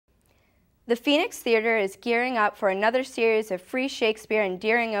The Phoenix Theater is gearing up for another series of free Shakespeare in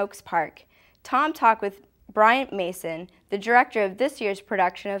Deering Oaks Park. Tom talked with Bryant Mason, the director of this year's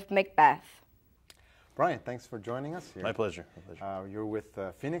production of Macbeth. Bryant, thanks for joining us here. My pleasure. My pleasure. You're with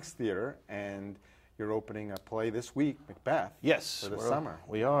Phoenix Theater, and you're opening a play this week, Macbeth. Yes, for the summer.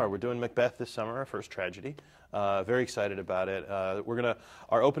 We are. We're doing Macbeth this summer, our first tragedy. Very excited about it.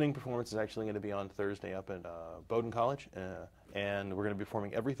 Our opening performance is actually going to be on Thursday up at Bowdoin College, and we're going to be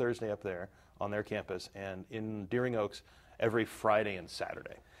performing every Thursday up there on their campus, and in Deering Oaks every Friday and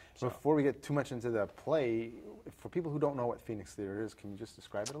Saturday. So, before we get too much into the play, for people who don't know what Phoenix Theater is, can you just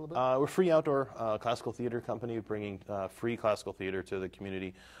describe it a little bit? We're a free outdoor classical theater company bringing free classical theater to the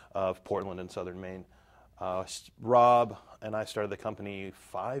community of Portland and southern Maine. Rob and I started the company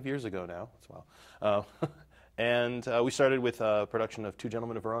 5 years ago now as well. And we started with a production of Two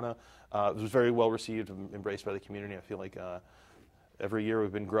Gentlemen of Verona. It was very well received and embraced by the community. I feel like every year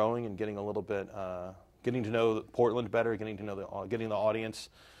we've been growing and getting a little bit, getting to know Portland better, getting to know getting the audience.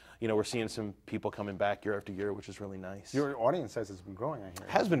 You know, we're seeing some people coming back year after year, which is really nice. Your audience size has been growing, I hear.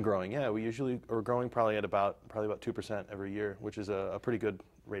 Has been growing, yeah. We usually are growing probably about 2% every year, which is a pretty good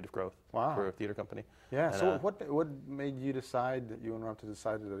rate of growth for a theater company. Yeah. And, so what made you decide that you and Rob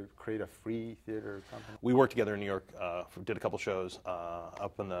decided to create a free theater company? We worked together in New York, did a couple shows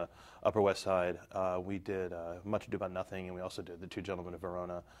up on the Upper West Side. We did Much Ado About Nothing, and we also did The Two Gentlemen of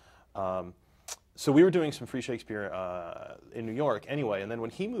Verona. So we were doing some free Shakespeare in New York anyway, and then when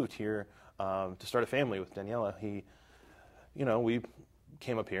he moved here to start a family with Daniela, we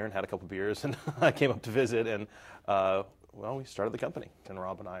came up here and had a couple beers, and I came up to visit, and well, we started the company. And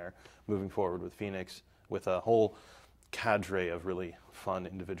Rob and I are moving forward with Phoenix with a whole cadre of really fun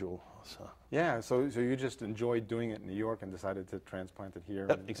individuals. Yeah, so you just enjoyed doing it in New York and decided to transplant it here.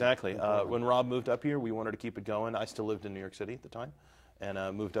 Yep, exactly. When Rob moved up here, we wanted to keep it going. I still lived in New York City at the time,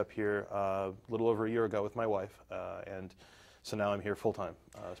 and moved up here a little over a year ago with my wife, and so now I'm here full-time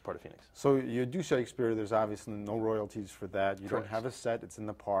as part of Phoenix. So you do Shakespeare. There's obviously no royalties for that. You don't have a set. It's in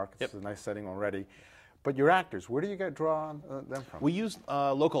the park. It's a nice setting already. But your actors, where do you draw them from? We use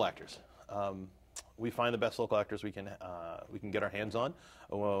local actors. We find the best local actors we can get our hands on.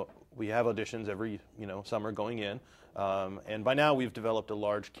 Well, we have auditions every summer going in, and by now we've developed a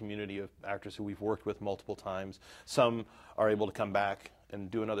large community of actors who we've worked with multiple times. Some are able to come back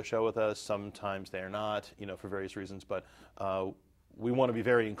and do another show with us. Sometimes they are not, for various reasons. But we want to be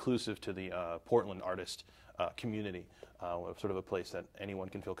very inclusive to the Portland artist community, sort of a place that anyone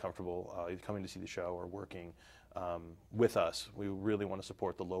can feel comfortable either coming to see the show or working with us. We really want to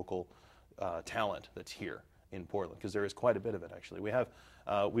support the local talent that's here in Portland, because there is quite a bit of it, actually.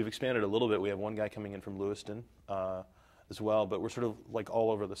 We've expanded a little bit. We have one guy coming in from Lewiston as well, but we're sort of like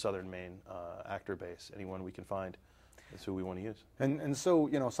all over the southern Maine actor base. Anyone we can find is who we want to use. And so,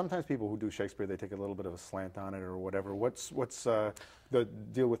 sometimes people who do Shakespeare, they take a little bit of a slant on it or whatever. What's the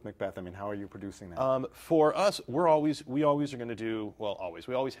deal with Macbeth? I mean, how are you producing that? For us, we always are going to do,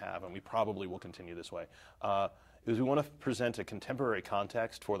 we always have, and we probably will continue this way, is we want to present a contemporary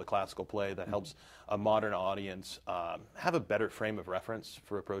context for the classical play that helps a modern audience have a better frame of reference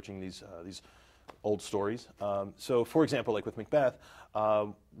for approaching these old stories. So, for example, like with Macbeth,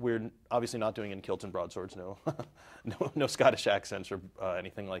 we're obviously not doing any kilts and broadswords, no Scottish accents or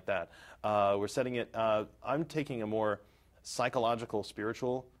anything like that. We're setting it. I'm taking a more psychological,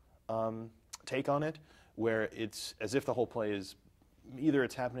 spiritual take on it, where it's as if the whole play is either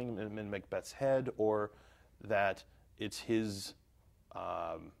it's happening in Macbeth's head, or that it's his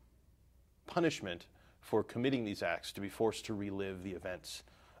punishment for committing these acts, to be forced to relive the events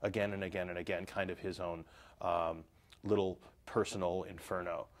again and again and again, kind of his own little personal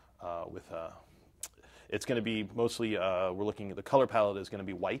inferno. It's going to be mostly, we're looking at the color palette is going to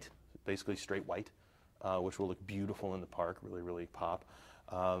be white, basically straight white, which will look beautiful in the park, really, really pop.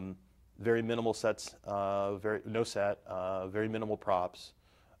 Very minimal sets, no set, very minimal props.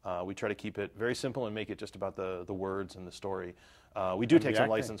 We try to keep it very simple and make it just about the words and the story. We do take some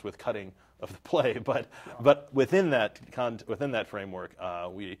license with cutting of the play, but within that framework,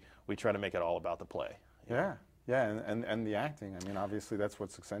 we try to make it all about the play. Yeah, and the acting. I mean, obviously that's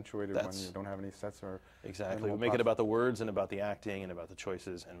what's accentuated when you don't have any sets or exactly. We make it about the words and about the acting and about the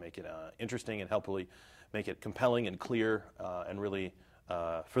choices, and make it interesting and helpfully make it compelling and clear, and really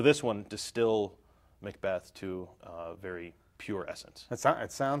for this one distill Macbeth to very pure essence.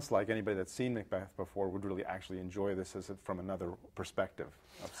 It sounds like anybody that's seen Macbeth before would really actually enjoy this from another perspective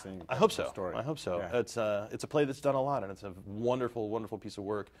of seeing. I hope so. Story. I hope so. Yeah. It's a play that's done a lot, and it's a wonderful, wonderful piece of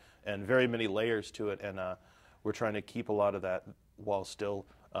work, and very many layers to it. And we're trying to keep a lot of that while still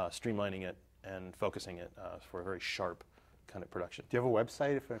streamlining it and focusing it for a very sharp kind of production. Do you have a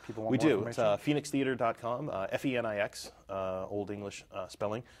website if people want we more do. information? It's phoenixtheater.com, F-E-N-I-X, Old English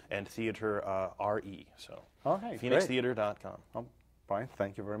spelling, and theater, R-E. So Okay, phoenixtheater.com. Well, Brian,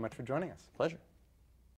 thank you very much for joining us. Pleasure.